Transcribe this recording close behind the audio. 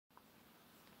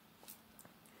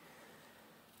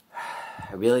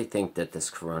I really think that this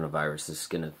coronavirus is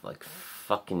gonna, like,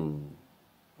 fucking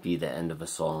be the end of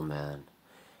us all, man.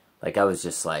 Like, I was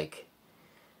just like,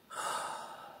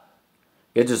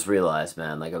 I just realized,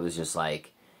 man, like, I was just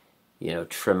like, you know,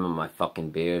 trimming my fucking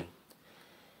beard.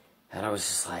 And I was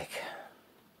just like,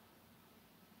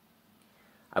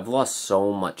 I've lost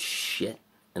so much shit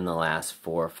in the last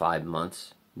 4 or 5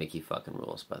 months. Mickey fucking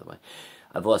rules, by the way.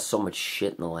 I've lost so much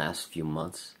shit in the last few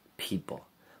months. People,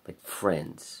 like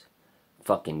friends,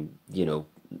 fucking, you know,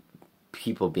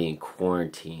 people being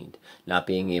quarantined, not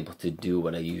being able to do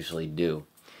what I usually do.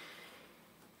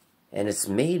 And it's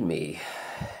made me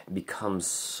become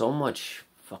so much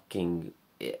fucking...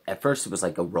 At first it was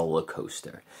like a roller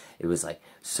coaster. It was like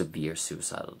severe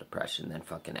suicidal depression, then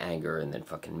fucking anger, and then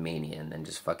fucking mania, and then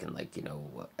just fucking like, you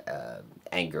know,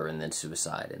 anger, and then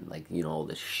suicide, and like, you know, all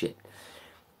this shit.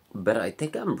 But I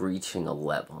think I'm reaching a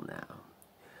level now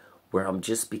where I'm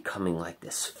just becoming like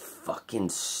this fucking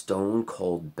stone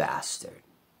cold bastard.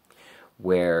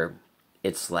 Where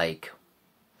it's like,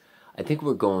 I think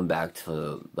we're going back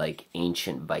to like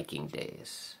ancient Viking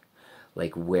days.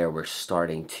 Like where we're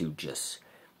starting to just,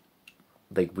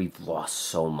 like we've lost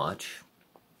so much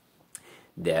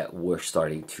that we're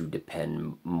starting to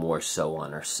depend more so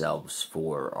on ourselves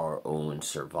for our own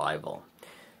survival.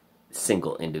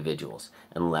 Single individuals,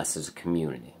 and less as a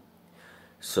community.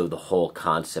 So the whole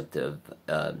concept of,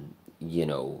 you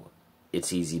know,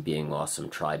 it's easy being awesome,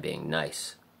 try being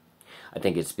nice, I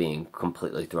think it's being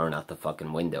completely thrown out the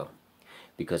fucking window.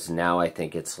 Because now I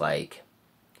think it's like,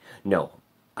 no,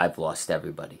 I've lost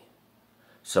everybody.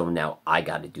 So now I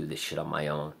gotta do this shit on my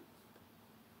own.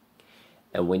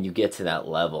 And when you get to that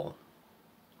level,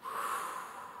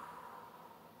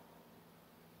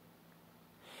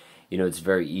 you know, it's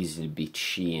very easy to be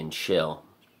chi and chill.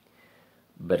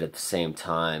 But at the same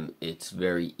time, it's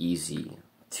very easy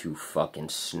to fucking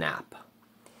snap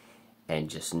and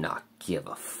just not give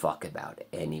a fuck about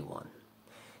anyone.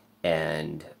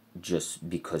 And just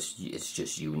because it's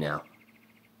just you now.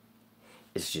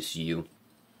 It's just you.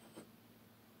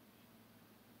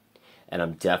 And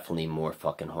I'm definitely more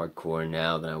fucking hardcore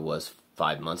now than I was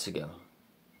 5 months ago.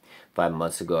 5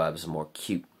 months ago, I was more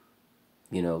cute.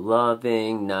 You know,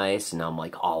 loving, nice, and now I'm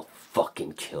like, I'll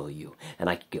fucking kill you. And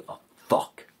I can give a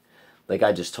fuck. Like,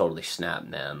 I just totally snapped,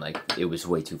 man. Like, it was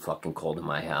way too fucking cold in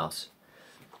my house.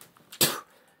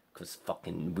 Because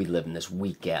fucking, we live in this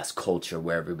weak-ass culture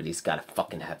where everybody's got to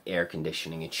fucking have air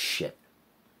conditioning and shit.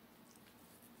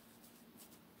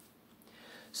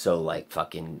 So, like,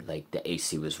 fucking, like, the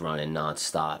AC was running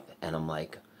nonstop. And I'm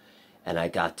like, and I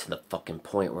got to the fucking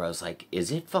point where I was like,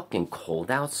 is it fucking cold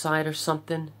outside or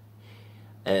something?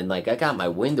 And, like, I got my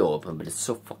window open, but it's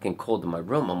so fucking cold in my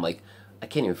room. I'm like, I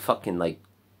can't even fucking, like,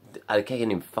 I can't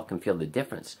even fucking feel the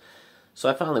difference. So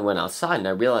I finally went outside, and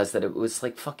I realized that it was,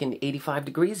 like, fucking 85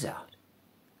 degrees out.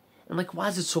 I'm like, why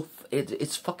is it so,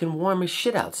 it's fucking warm as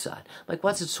shit outside. Like,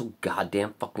 why is it so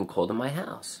goddamn fucking cold in my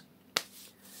house?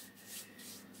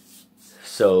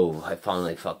 So I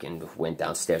finally fucking went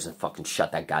downstairs and fucking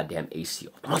shut that goddamn AC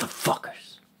off.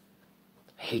 Motherfuckers!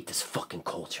 I hate this fucking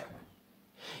culture.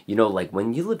 You know, like,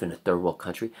 when you live in a third world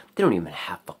country, they don't even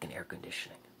have fucking air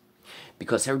conditioning.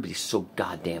 Because everybody's so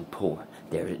goddamn poor.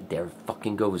 There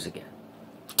fucking goes again.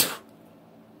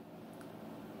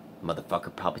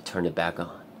 Motherfucker probably turned it back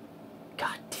on.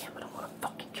 God damn it, I want to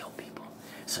fucking kill people.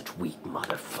 Such weak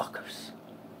motherfuckers.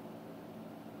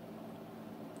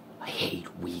 I hate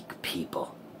weak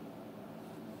people.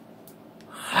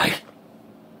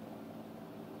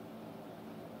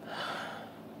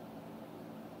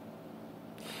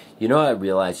 You know what I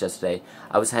realized yesterday?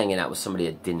 I was hanging out with somebody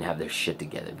that didn't have their shit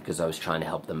together because I was trying to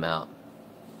help them out.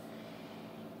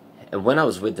 And when I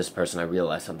was with this person, I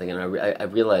realized something, and I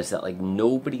realized that, like,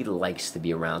 nobody likes to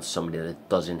be around somebody that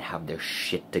doesn't have their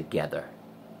shit together.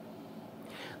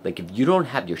 Like, if you don't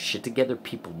have your shit together,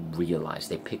 people realize,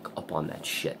 they pick up on that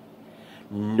shit.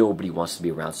 Nobody wants to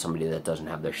be around somebody that doesn't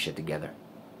have their shit together.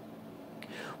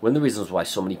 One of the reasons why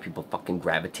so many people fucking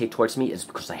gravitate towards me is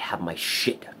because I have my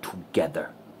shit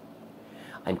together.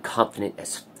 I'm confident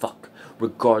as fuck,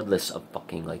 regardless of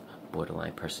fucking, like,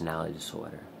 borderline personality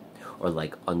disorder, or,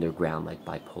 like, underground, like,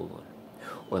 bipolar,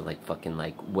 or, like, fucking,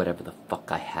 like, whatever the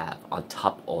fuck I have. On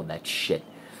top of all that shit,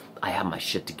 I have my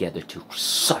shit together to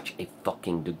such a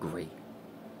fucking degree.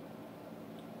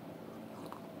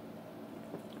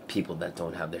 People that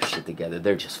don't have their shit together,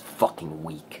 they're just fucking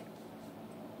weak.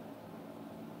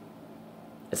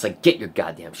 It's like, get your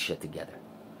goddamn shit together.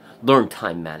 Learn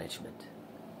time management.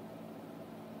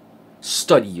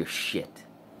 Study your shit.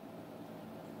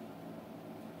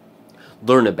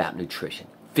 Learn about nutrition,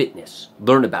 fitness.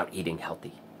 Learn about eating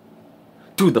healthy.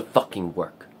 Do the fucking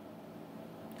work.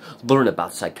 Learn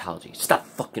about psychology. Stop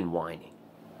fucking whining.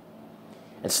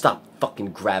 And stop fucking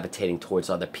gravitating towards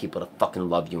other people to fucking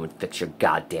love you and fix your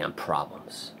goddamn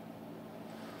problems.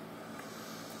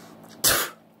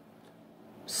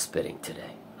 Spitting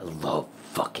today. I love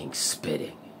fucking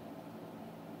spitting.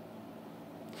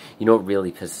 You know what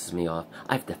really pisses me off?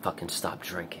 I have to fucking stop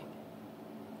drinking.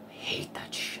 I hate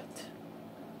that shit.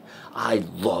 I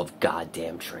love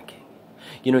goddamn drinking.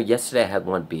 You know, yesterday I had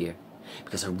one beer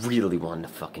because I really wanted to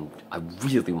fucking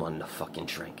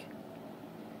drink.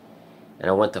 And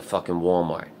I went to fucking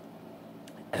Walmart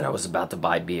and I was about to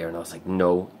buy beer and I was like,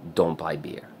 no, don't buy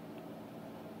beer.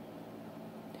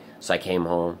 So I came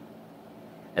home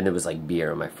and there was like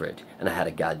beer in my fridge and I had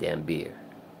a goddamn beer.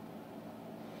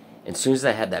 And as soon as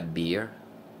I had that beer,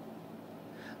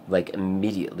 like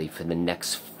immediately for the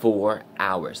next 4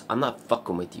 hours, I'm not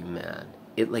fucking with you, man.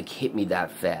 It like hit me that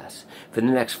fast. For the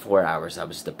next 4 hours, I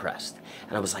was depressed.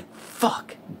 And I was like,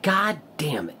 fuck, god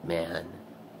damn it, man.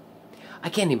 I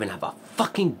can't even have a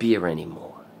fucking beer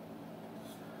anymore.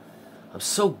 I'm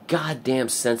so goddamn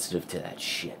sensitive to that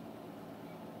shit.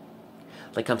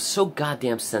 Like, I'm so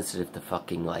goddamn sensitive to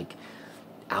fucking, like,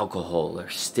 alcohol or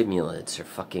stimulants or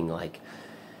fucking, like,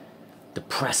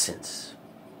 depressants.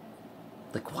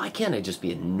 Like, why can't I just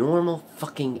be a normal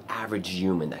fucking average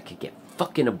human that could get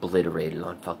fucking obliterated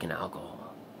on fucking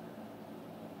alcohol?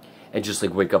 And just,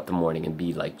 like, wake up in the morning and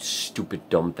be, like, stupid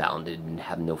dumbfounded and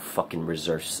have no fucking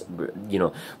reserves, you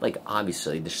know? Like,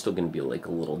 obviously, they're still gonna be, like,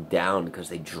 a little down because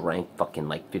they drank fucking,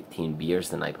 like, 15 beers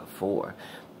the night before.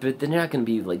 But they're not gonna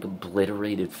be, like,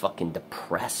 obliterated fucking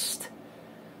depressed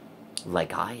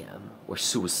like I am. Or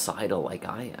suicidal like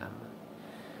I am.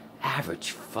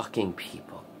 Average fucking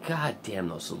people. God damn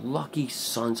those lucky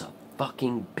sons of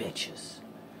fucking bitches.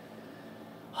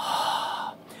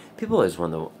 People always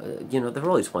wonder, you know, they're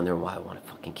always wondering why I want to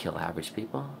fucking kill average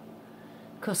people.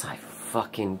 Because I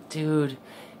fucking, dude,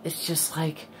 it's just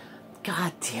like,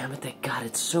 god damn it, they got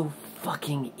it so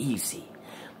fucking easy.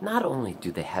 Not only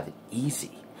do they have it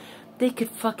easy, they could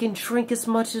fucking drink as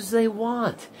much as they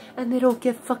want. And they don't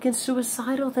get fucking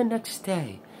suicidal the next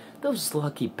day. Those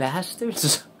lucky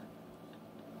bastards.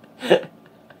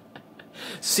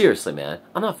 Seriously, man,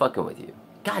 I'm not fucking with you.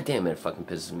 God damn it fucking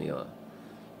pisses me off.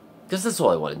 Because that's all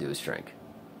I want to do is drink.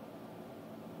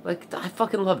 Like, I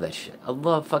fucking love that shit. I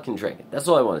love fucking drinking. That's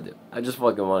all I want to do. I just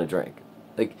fucking want to drink.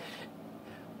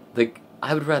 Like,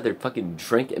 I would rather fucking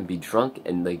drink and be drunk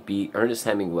and, like, be Ernest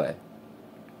Hemingway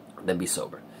than be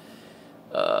sober.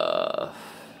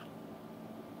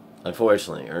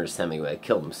 Unfortunately, Ernest Hemingway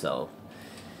killed himself.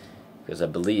 Because I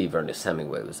believe Ernest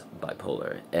Hemingway was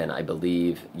bipolar. And I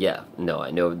believe, yeah, no,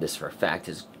 I know this for a fact,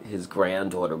 his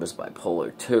granddaughter was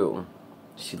bipolar too.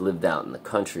 She lived out in the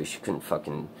country. She couldn't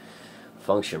fucking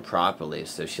function properly,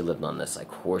 so she lived on this, like,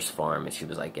 horse farm, and she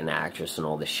was, like, an actress and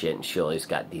all this shit, and she always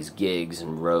got these gigs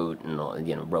and wrote, and all,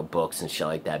 you know, wrote books and shit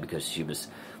like that because she was,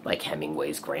 like,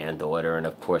 Hemingway's granddaughter, and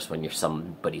of course, when you're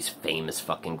somebody's famous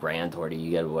fucking granddaughter, you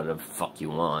get whatever the fuck you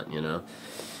want, you know?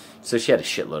 So she had a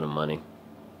shitload of money.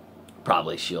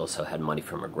 Probably she also had money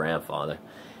from her grandfather.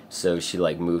 So she,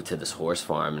 like, moved to this horse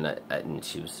farm, and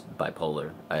she was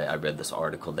bipolar. I read this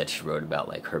article that she wrote about,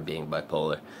 like, her being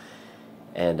bipolar.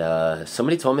 And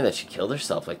somebody told me that she killed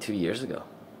herself, like, 2 years ago.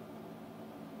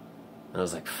 And I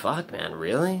was like, fuck, man,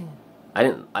 really? I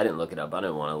didn't look it up. I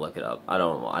didn't want to look it up. I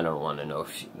don't want to know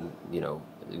if she, you know,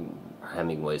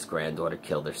 Hemingway's granddaughter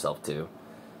killed herself, too.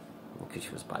 Because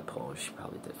she was bipolar, she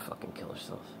probably did fucking kill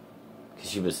herself. Because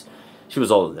she was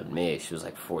older than me. She was,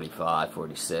 like, 45,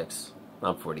 46.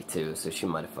 I'm 42, so she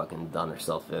might have fucking done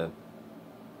herself in.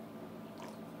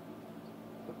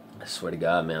 I swear to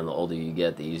God, man, the older you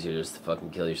get, the easier it is to fucking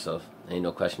kill yourself. Ain't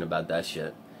no question about that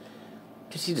shit.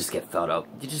 Because you just get fed up.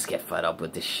 You just get fed up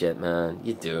with this shit, man.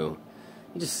 You do.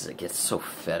 You just get so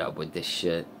fed up with this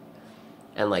shit.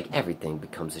 And, like, everything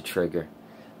becomes a trigger.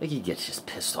 Like, you get just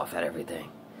pissed off at everything.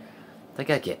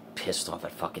 Like, I get pissed off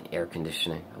at fucking air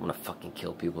conditioning. I want to fucking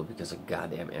kill people because of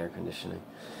goddamn air conditioning.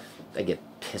 I get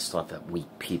pissed off at weak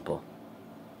people.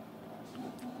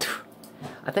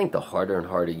 I think the harder and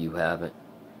harder you have it,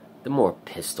 the more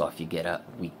pissed off you get at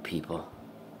weak people.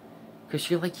 Because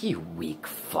you're like, you weak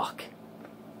fuck.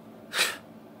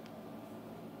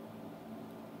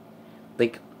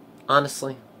 Like,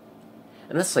 honestly.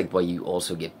 And that's like why you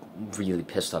also get really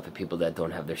pissed off at people that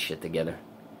don't have their shit together.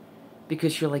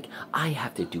 Because you're like, I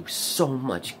have to do so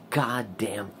much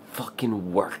goddamn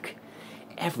fucking work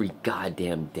every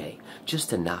goddamn day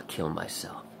just to not kill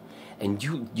myself. And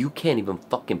you can't even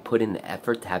fucking put in the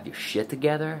effort to have your shit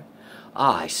together?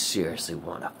 Oh, I seriously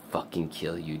want to fucking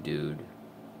kill you, dude.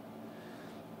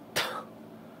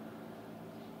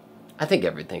 I think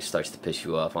everything starts to piss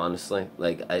you off, honestly.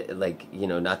 Like, you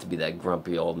know, not to be that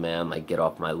grumpy old man, like, get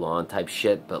off my lawn type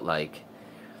shit, but, like,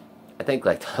 I think,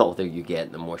 like, the older you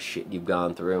get, the more shit you've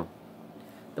gone through,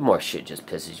 the more shit just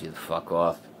pisses you the fuck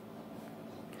off.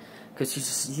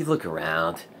 Because you look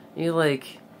around, and you're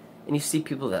like, and you see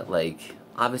people that, like,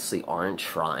 obviously aren't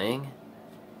trying,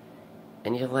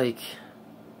 and you're like,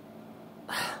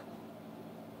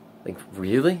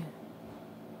 really?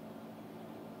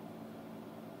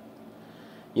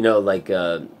 You know, like,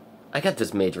 I got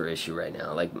this major issue right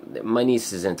now. Like, my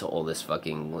niece is into all this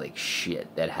fucking, like,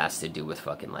 shit that has to do with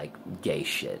fucking, like, gay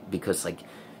shit. Because, like,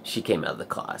 she came out of the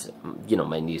closet. You know,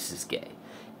 my niece is gay.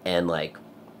 And, like,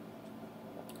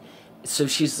 so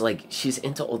she's, like, she's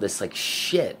into all this, like,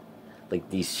 shit. Like,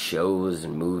 these shows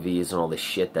and movies and all this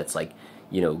shit that's, like,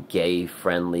 you know,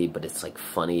 gay-friendly, but it's, like,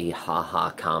 funny,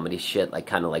 ha-ha comedy shit. Like,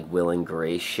 kind of like Will and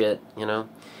Grace shit, you know?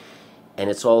 And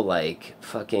it's all, like,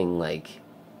 fucking, like...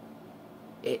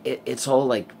 It's all,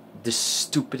 like, the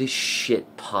stupidest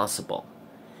shit possible.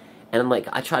 And I'm like,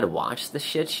 I try to watch the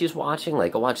shit she's watching.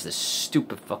 Like, I watched this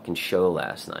stupid fucking show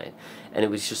last night. And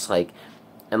it was just, like...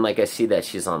 And, like, I see that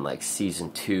she's on, like,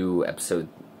 Season 2, Episode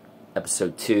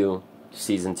 2.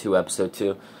 Season 2, Episode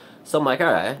 2. So I'm like,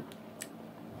 alright.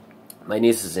 My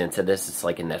niece is into this. It's,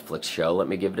 like, a Netflix show. Let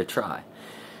me give it a try.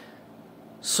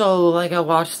 So, like, I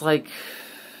watched, like,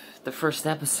 the first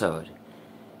episode.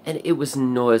 And it was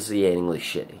nauseatingly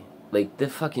shitty. Like, the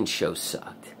fucking show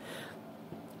sucked.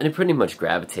 And it pretty much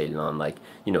gravitated on, like,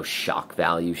 you know, shock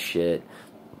value shit.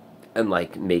 And,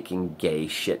 like, making gay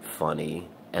shit funny.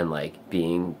 And, like,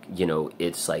 being, you know,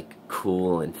 it's, like,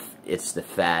 cool and it's the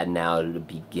fad now to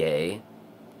be gay.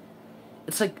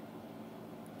 It's like,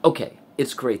 okay,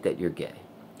 it's great that you're gay.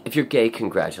 If you're gay,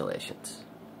 congratulations.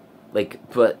 Like,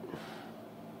 but...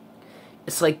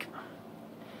 It's like...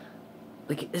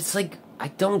 it's like... I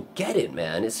don't get it,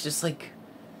 man. It's just like...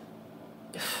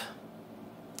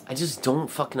 I just don't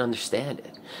fucking understand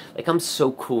it. Like, I'm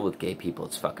so cool with gay people,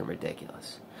 it's fucking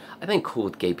ridiculous. I've been cool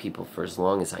with gay people for as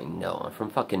long as I know. I'm from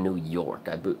fucking New York.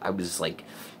 I was, like,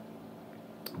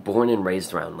 born and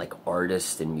raised around, like,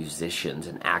 artists and musicians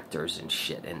and actors and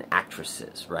shit and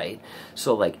actresses, right?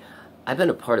 So, like, I've been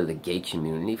a part of the gay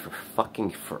community for fucking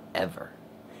forever.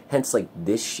 Hence, like,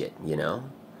 this shit, you know?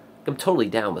 I'm totally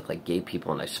down with, like, gay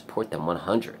people, and I support them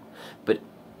 100%.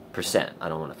 I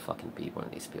don't want to fucking be one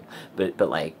of these people. But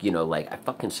like, you know, like, I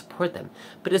fucking support them.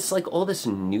 But it's, like, all this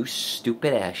new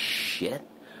stupid-ass shit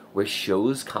where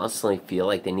shows constantly feel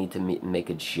like they need to make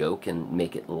a joke and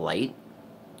make it light.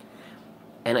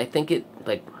 And I think it,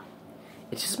 like,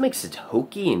 it just makes it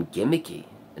hokey and gimmicky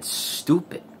and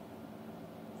stupid.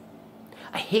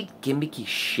 I hate gimmicky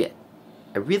shit.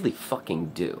 I really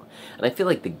fucking do. And I feel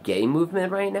like the gay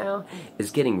movement right now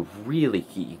is getting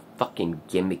really fucking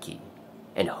gimmicky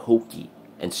and hokey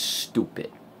and stupid.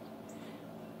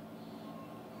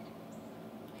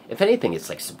 If anything, it's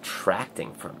like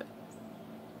subtracting from it.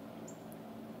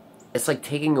 It's like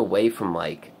taking away from,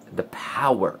 like, the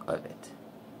power of it.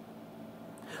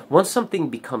 Once something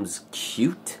becomes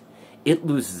cute, it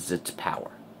loses its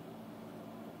power.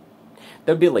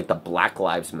 That would be like the Black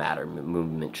Lives Matter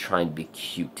movement trying to be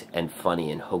cute and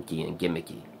funny and hokey and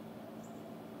gimmicky.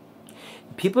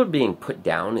 People are being put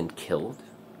down and killed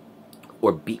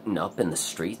or beaten up in the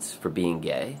streets for being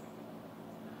gay.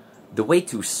 The way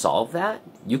to solve that,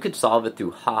 you could solve it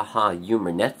through ha-ha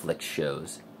humor Netflix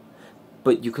shows,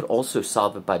 but you could also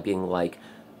solve it by being like,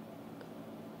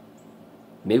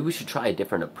 maybe we should try a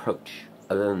different approach.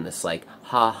 Other than this, like,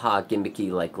 ha-ha,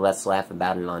 gimmicky, like, let's laugh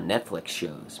about it on Netflix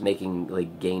shows, making,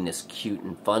 like, gayness cute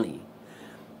and funny.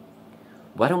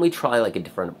 Why don't we try, like, a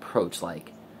different approach,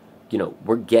 like, you know,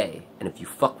 we're gay, and if you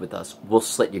fuck with us, we'll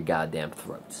slit your goddamn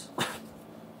throats.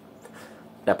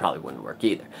 That probably wouldn't work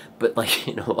either. But, like,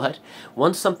 you know what?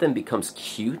 Once something becomes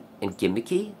cute and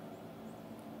gimmicky,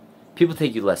 people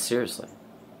take you less seriously.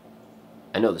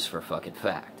 I know this for a fucking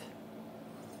fact.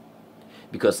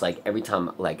 Because, like, every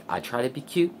time, like, I try to be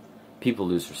cute, people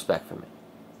lose respect for me.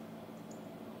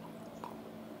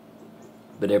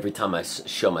 But every time I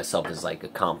show myself as, like, a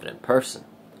confident person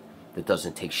that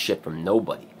doesn't take shit from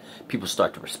nobody, people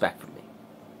start to respect for me.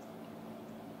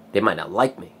 They might not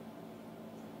like me,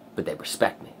 but they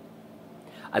respect me.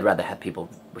 I'd rather have people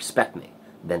respect me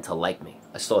than to like me.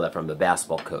 I stole that from the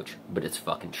basketball coach, but it's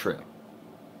fucking true.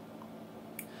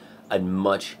 I'd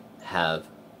much have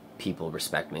people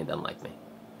respect me than like me.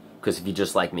 Because if you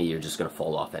just like me, you're just going to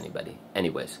fall off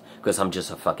anyways. Because I'm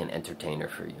just a fucking entertainer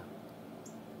for you.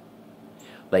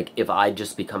 Like, if I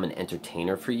just become an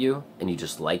entertainer for you, and you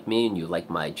just like me, and you like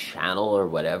my channel or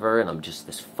whatever, and I'm just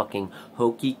this fucking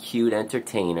hokey, cute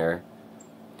entertainer,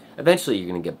 Eventually you're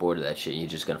going to get bored of that shit and you're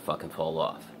just going to fucking fall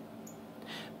off.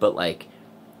 But like,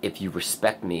 if you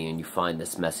respect me and you find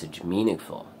this message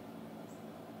meaningful,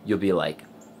 you'll be like,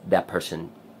 that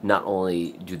person, not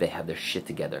only do they have their shit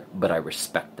together, but I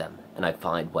respect them and I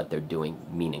find what they're doing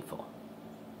meaningful.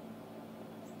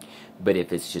 But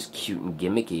if it's just cute and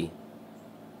gimmicky,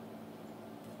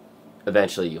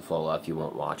 eventually you'll fall off, you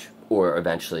won't watch. Or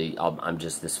eventually I'm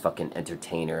just this fucking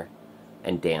entertainer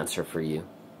and dancer for you.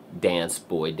 Dance,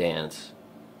 boy, dance.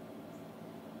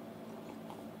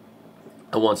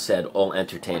 I once said all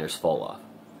entertainers fall off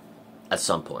at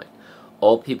some point.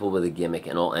 All people with a gimmick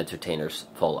and all entertainers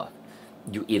fall off.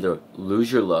 You either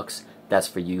lose your looks, that's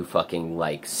for you fucking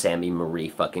like Sammy Marie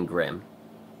fucking Grimm.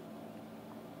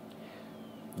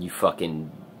 You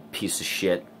fucking piece of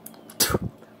shit.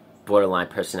 Borderline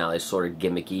personality, sort of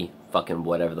gimmicky, fucking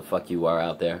whatever the fuck you are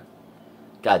out there.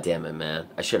 God damn it, man.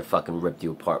 I should have fucking ripped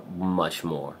you apart much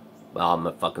more. Well, I'm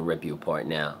gonna fucking rip you apart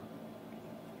now.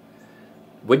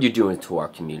 What you're doing to our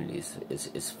communities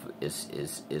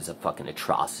is a fucking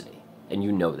atrocity. And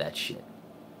you know that shit.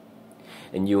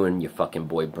 And you and your fucking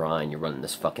boy Brian, you're running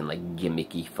this fucking like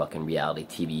gimmicky fucking reality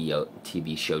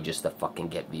TV show just to fucking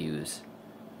get views.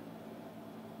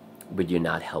 But you're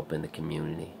not helping the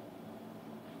community.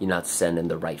 You're not sending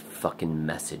the right fucking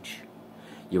message.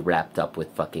 You're wrapped up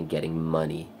with fucking getting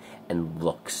money and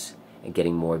looks and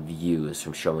getting more views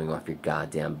from showing off your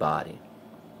goddamn body.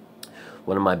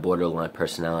 One of my borderline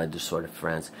personality disorder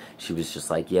friends, she was just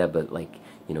like, yeah, but like,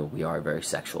 you know, we are very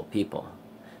sexual people.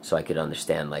 So I could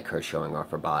understand like her showing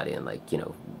off her body and like, you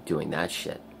know, doing that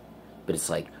shit. But it's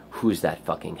like, who's that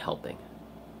fucking helping?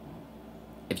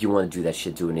 If you want to do that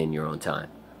shit, do it in your own time.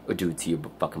 Or do it to your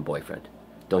fucking boyfriend.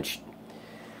 Don't you?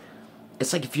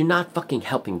 It's like, if you're not fucking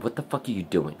helping, what the fuck are you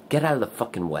doing? Get out of the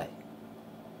fucking way.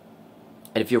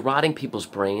 And if you're rotting people's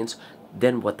brains,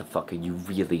 then what the fuck are you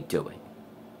really doing?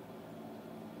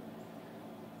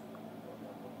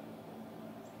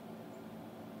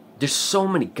 There's so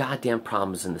many goddamn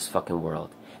problems in this fucking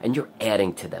world, and you're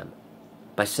adding to them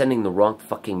by sending the wrong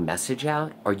fucking message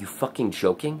out. Are you fucking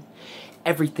joking?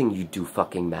 Everything you do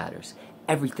fucking matters.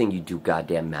 Everything you do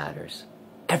goddamn matters.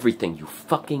 Everything you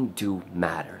fucking do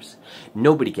matters.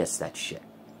 Nobody gets that shit.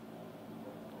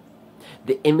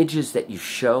 The images that you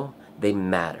show, they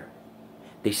matter.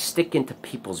 They stick into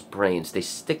people's brains. They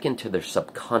stick into their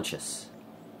subconscious.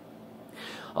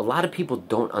 A lot of people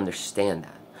don't understand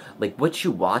that. Like, what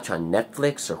you watch on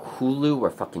Netflix or Hulu or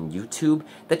fucking YouTube,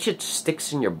 that shit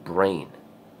sticks in your brain.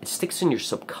 It sticks in your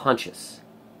subconscious.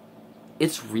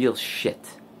 It's real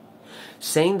shit.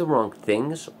 Saying the wrong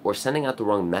things or sending out the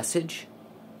wrong message,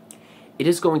 it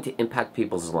is going to impact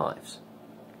people's lives.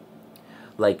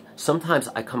 Like, sometimes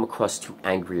I come across too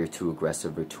angry or too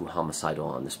aggressive or too homicidal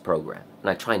on this program, and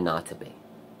I try not to be.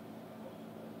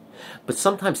 But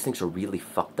sometimes things are really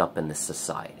fucked up in this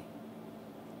society.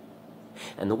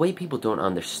 And the way people don't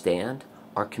understand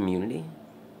our community,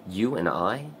 you and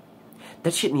I,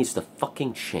 that shit needs to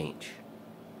fucking change.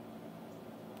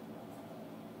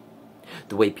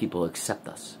 The way people accept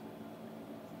us.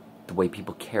 The way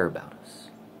people care about us.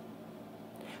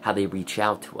 How they reach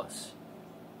out to us.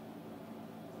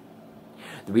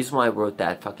 The reason why I wrote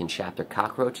that fucking chapter,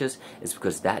 Cockroaches, is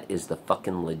because that is the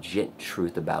fucking legit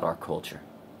truth about our culture.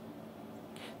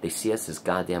 They see us as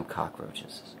goddamn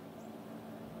cockroaches.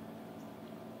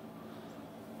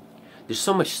 There's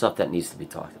so much stuff that needs to be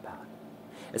talked about.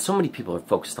 And so many people are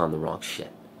focused on the wrong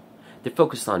shit. They're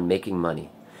focused on making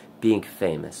money, being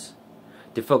famous.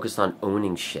 They're focused on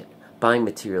owning shit, buying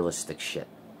materialistic shit,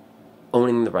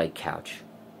 owning the right couch,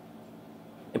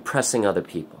 impressing other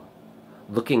people,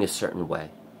 looking a certain way,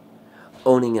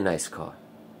 owning a nice car,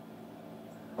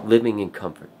 living in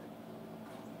comfort,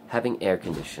 having air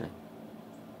conditioning.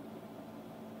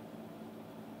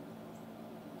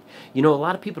 You know, a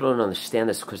lot of people don't understand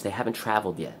this because they haven't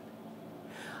traveled yet.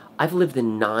 I've lived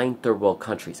in 9 third world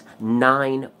countries.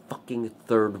 9 fucking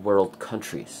third world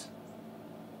countries.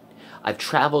 I've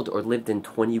traveled or lived in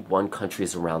 21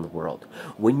 countries around the world.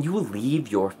 When you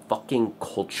leave your fucking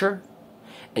culture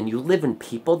and you live in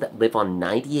people that live on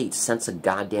 98 cents a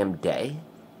goddamn day,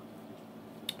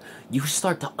 you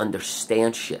start to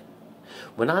understand shit.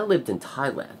 When I lived in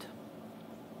Thailand,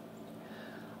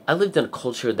 I lived in a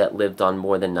culture that lived on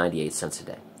more than 98 cents a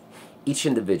day. Each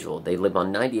individual, they live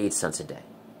on 98 cents a day.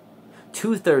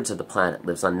 2/3 of the planet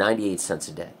lives on 98 cents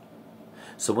a day.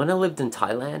 So when I lived in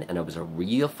Thailand and I was a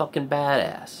real fucking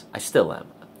badass, I still am.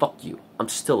 Fuck you. I'm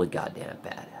still a goddamn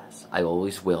badass. I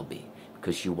always will be.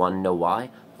 Because you want to know why?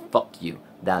 Fuck you.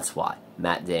 That's why.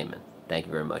 Matt Damon. Thank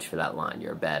you very much for that line.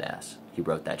 You're a badass. He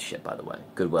wrote that shit, by the way.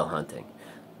 Good Will Hunting.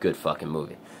 Good fucking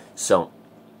movie. So,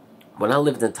 When I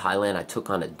lived in Thailand, I took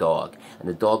on a dog, and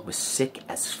the dog was sick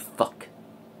as fuck.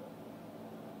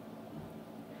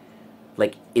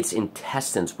 Like, its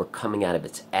intestines were coming out of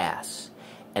its ass,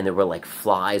 and there were like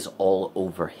flies all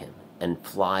over him, and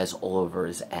flies all over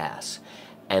his ass.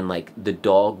 And like, the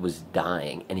dog was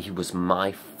dying, and he was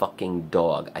my fucking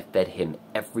dog. I fed him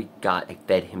I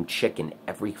fed him chicken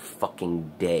every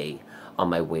fucking day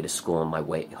on my way to school, on my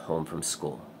way home from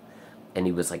school. And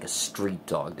he was like a street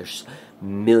dog. There's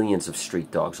millions of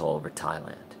street dogs all over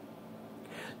Thailand.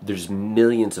 There's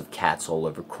millions of cats all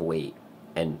over Kuwait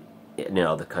and in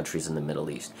other countries in the Middle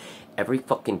East. Every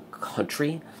fucking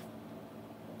country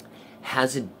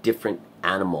has a different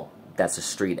animal that's a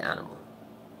street animal.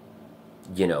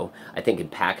 You know, I think in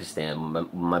Pakistan,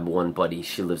 my one buddy,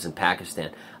 she lives in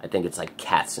Pakistan. I think it's like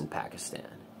cats in Pakistan.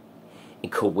 In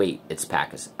Kuwait, it's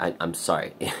I'm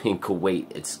sorry. In Kuwait,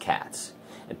 it's cats.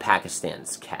 In Pakistan,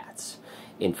 it's cats.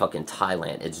 In fucking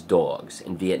Thailand, it's dogs.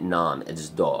 In Vietnam, it's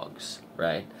dogs,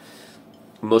 right?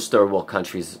 Most third world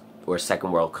countries or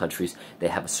second world countries, they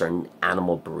have a certain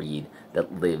animal breed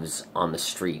that lives on the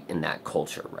street in that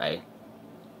culture, right?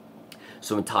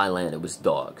 So in Thailand, it was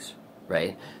dogs,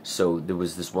 right? So there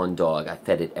was this one dog, I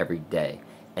fed it every day,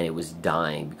 and it was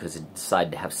dying because it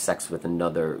decided to have sex with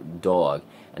another dog,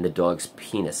 and the dog's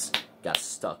penis got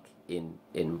stuck in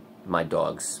my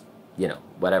dog's, you know,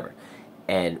 whatever.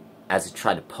 And as it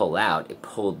tried to pull out, it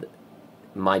pulled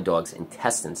my dog's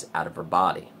intestines out of her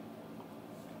body.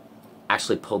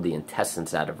 Actually pulled the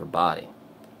intestines out of her body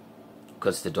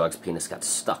because the dog's penis got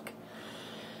stuck.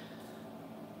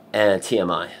 And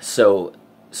TMI. So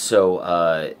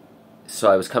I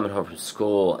was coming home from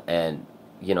school, and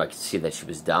you know, I could see that she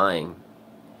was dying,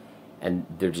 and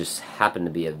there just happened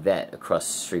to be a vet across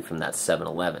the street from that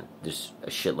 7-Eleven. There's a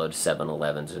shitload of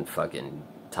 7-Elevens in fucking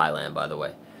Thailand, by the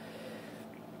way.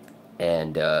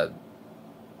 And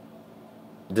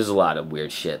there's a lot of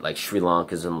weird shit. Like, Sri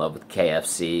Lanka's in love with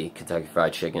KFC, Kentucky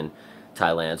Fried Chicken.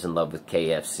 Thailand's in love with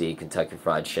KFC, Kentucky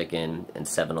Fried Chicken, and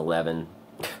 7-Eleven.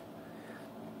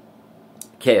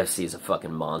 KFC is a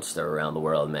fucking monster around the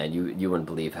world, man. You wouldn't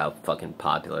believe how fucking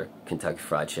popular Kentucky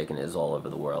Fried Chicken is all over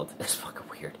the world. It's fucking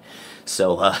weird.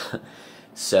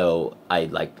 So I,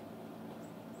 like,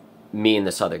 me and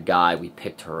this other guy, we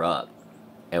picked her up,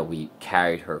 and we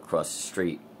carried her across the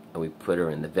street, and we put her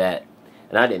in the vet.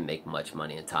 And I didn't make much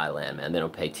money in Thailand, man. They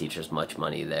don't pay teachers much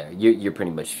money there. You're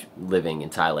pretty much living in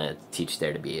Thailand to teach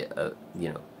there to be, you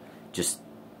know, just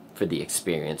for the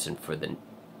experience and for the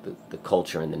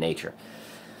culture and the nature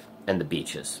and the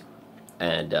beaches.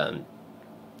 And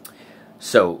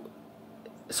so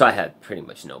I had pretty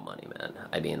much no money, man.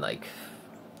 I mean, like,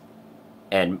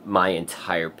 and my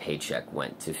entire paycheck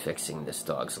went to fixing this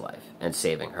dog's life and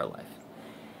saving her life.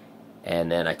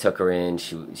 And then I took her in.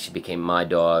 She became my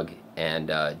dog,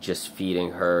 and just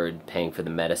feeding her, paying for the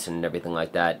medicine and everything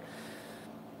like that.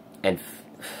 And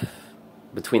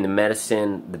between the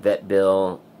medicine, the vet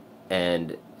bill,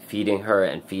 and feeding her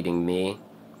and feeding me,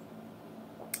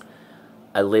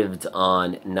 I lived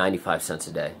on 95 cents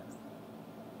a day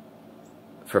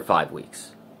for 5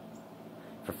 weeks.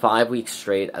 For 5 weeks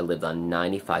straight, I lived on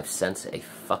 95 cents a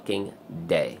fucking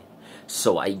day.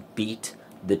 So I beat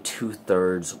the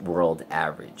 2/3 world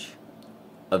average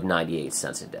of 98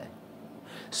 cents a day.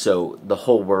 So the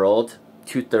whole world,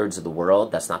 2/3 of the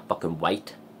world, that's not fucking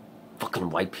white. Fucking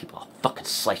white people, I'll fucking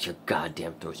slice your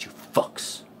goddamn throats, you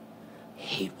fucks. I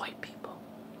hate white people.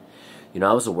 You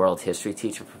know, I was a world history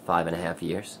teacher for 5.5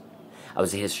 years. I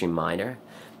was a history minor,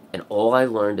 and all I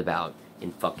learned about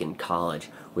in fucking college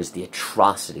was the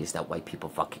atrocities that white people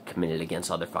fucking committed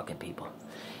against other fucking people.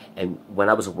 And when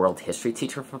I was a world history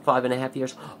teacher for 5.5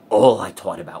 years, all I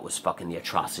taught about was fucking the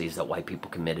atrocities that white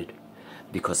people committed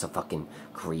because of fucking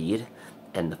greed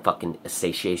and the fucking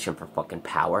satiation for fucking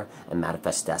power and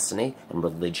manifest destiny and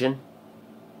religion,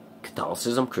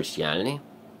 Catholicism, Christianity.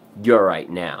 You're right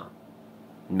now.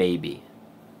 Maybe.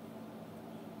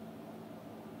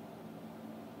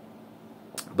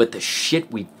 But the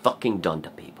shit we've fucking done to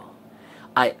people.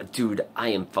 Dude, I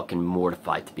am fucking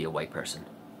mortified to be a white person.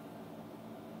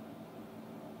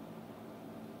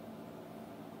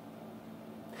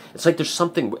 It's like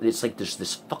there's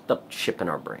this fucked up chip in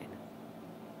our brain.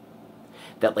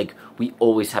 That, like, we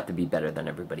always have to be better than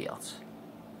everybody else.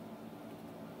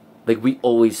 Like, we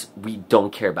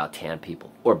don't care about tan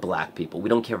people or black people. We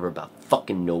don't care about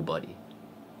fucking nobody.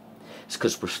 It's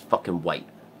because we're fucking white.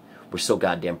 We're so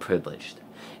goddamn privileged.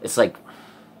 It's like,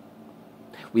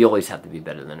 we always have to be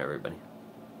better than everybody.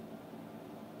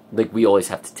 Like, we always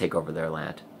have to take over their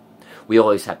land. We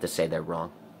always have to say they're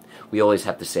wrong. We always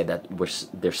have to say that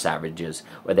they're savages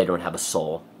or they don't have a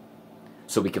soul,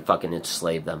 so we can fucking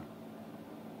enslave them.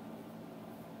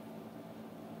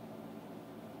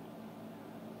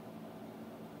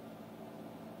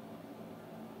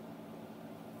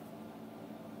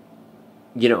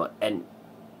 You know, and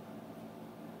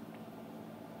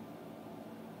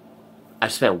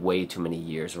I've spent way too many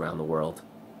years around the world.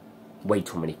 Way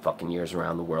too many fucking years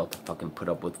around the world to fucking put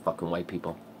up with fucking white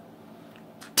people.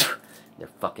 Their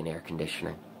fucking air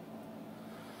conditioning.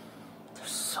 They're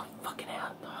so fucking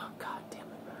out. Oh, god damn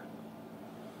it, man.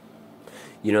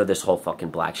 You know this whole fucking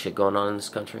black shit going on in this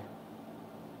country?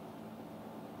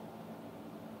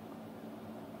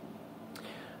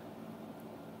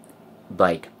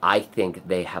 Like, I think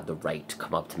they have the right to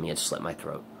come up to me and slit my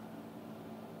throat.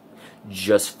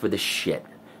 Just for the shit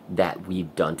that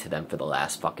we've done to them for the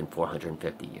last fucking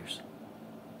 450 years.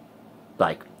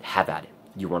 Like, have at it.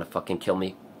 You want to fucking kill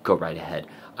me? Go right ahead.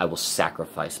 I will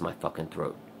sacrifice my fucking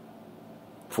throat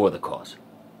for the cause.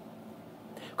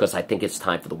 Because I think it's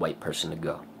time for the white person to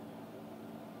go.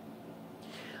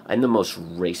 I'm the most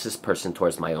racist person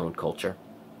towards my own culture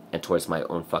and towards my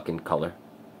own fucking color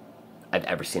I've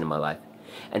ever seen in my life.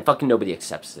 And fucking nobody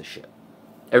accepts this shit.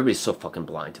 Everybody's so fucking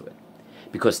blind to it.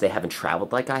 Because they haven't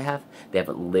traveled like I have. They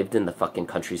haven't lived in the fucking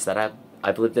countries that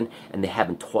I've lived in. And they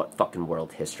haven't taught fucking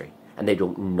world history. And they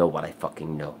don't know what I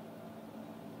fucking know.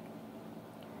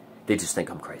 They just think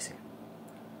I'm crazy.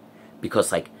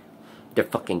 Because, like, they're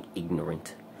fucking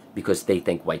ignorant. Because they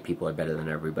think white people are better than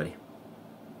everybody.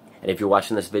 And if you're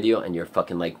watching this video and you're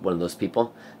fucking, like, one of those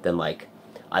people, then, like,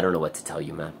 I don't know what to tell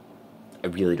you, man. I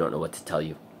really don't know what to tell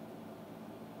you.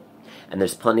 And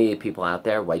there's plenty of people out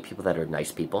there, white people, that are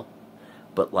nice people.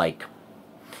 But, like,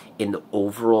 in the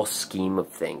overall scheme of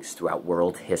things throughout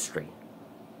world history,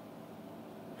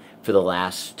 for the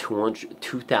last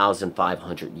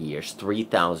 2,500 years,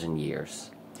 3,000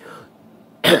 years,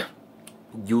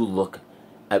 you look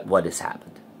at what has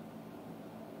happened.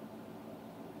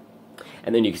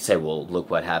 And then you can say, well, look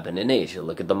what happened in Asia.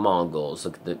 Look at the Mongols.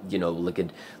 Look at the, you know, look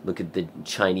at the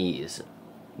Chinese.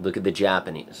 Look at the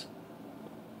Japanese.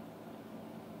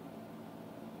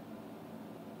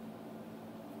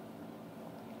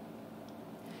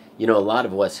 You know, a lot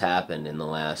of what's happened in the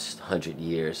last 100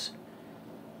 years,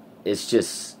 it's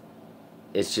just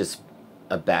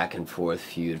a back and forth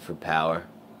feud for power.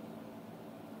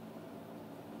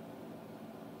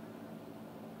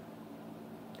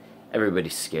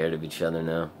 Everybody's scared of each other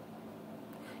now.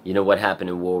 You know what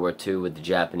happened in World War II with the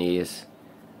Japanese?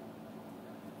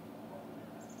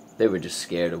 They were just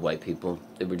scared of white people.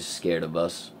 They were just scared of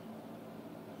us.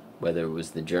 Whether it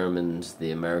was the Germans,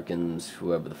 the Americans,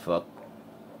 whoever the fuck.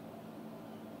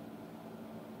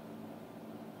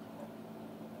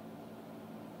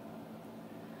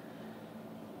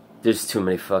 There's too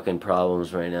many fucking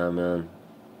problems right now, man.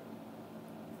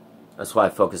 That's why I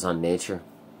focus on nature.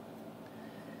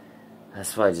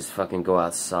 That's why I just fucking go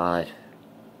outside.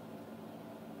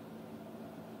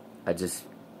 I just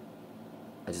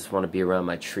want to be around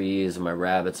my trees and my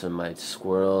rabbits and my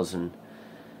squirrels and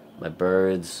my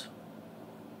birds.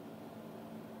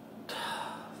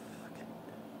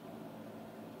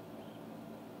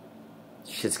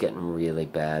 Shit's getting really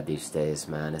bad these days,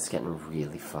 man. It's getting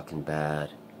really fucking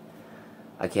bad.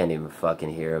 I can't even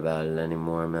fucking hear about it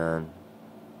anymore, man.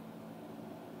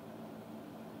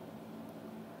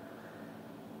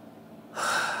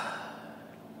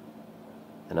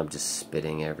 And I'm just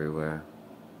spitting everywhere.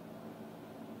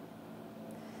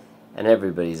 And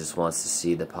everybody just wants to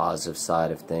see the positive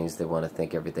side of things. They want to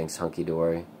think everything's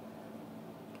hunky-dory.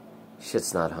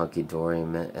 Shit's not hunky-dory,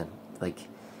 man. And, like,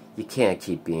 you can't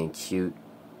keep being cute.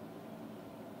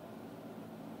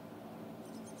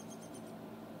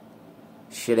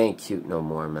 Shit ain't cute no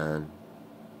more, man.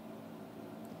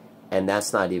 And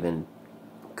that's not even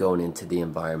going into the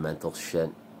environmental shit.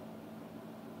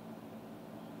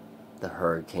 The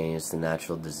hurricanes, the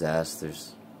natural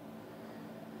disasters.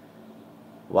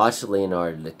 Watch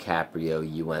Leonardo DiCaprio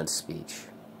UN speech.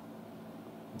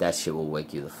 That shit will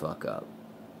wake you the fuck up.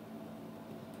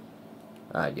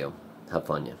 Alright, yo. Have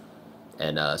fun, yo.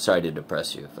 And sorry to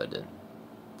depress you if I did.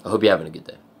 I hope you're having a good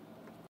day.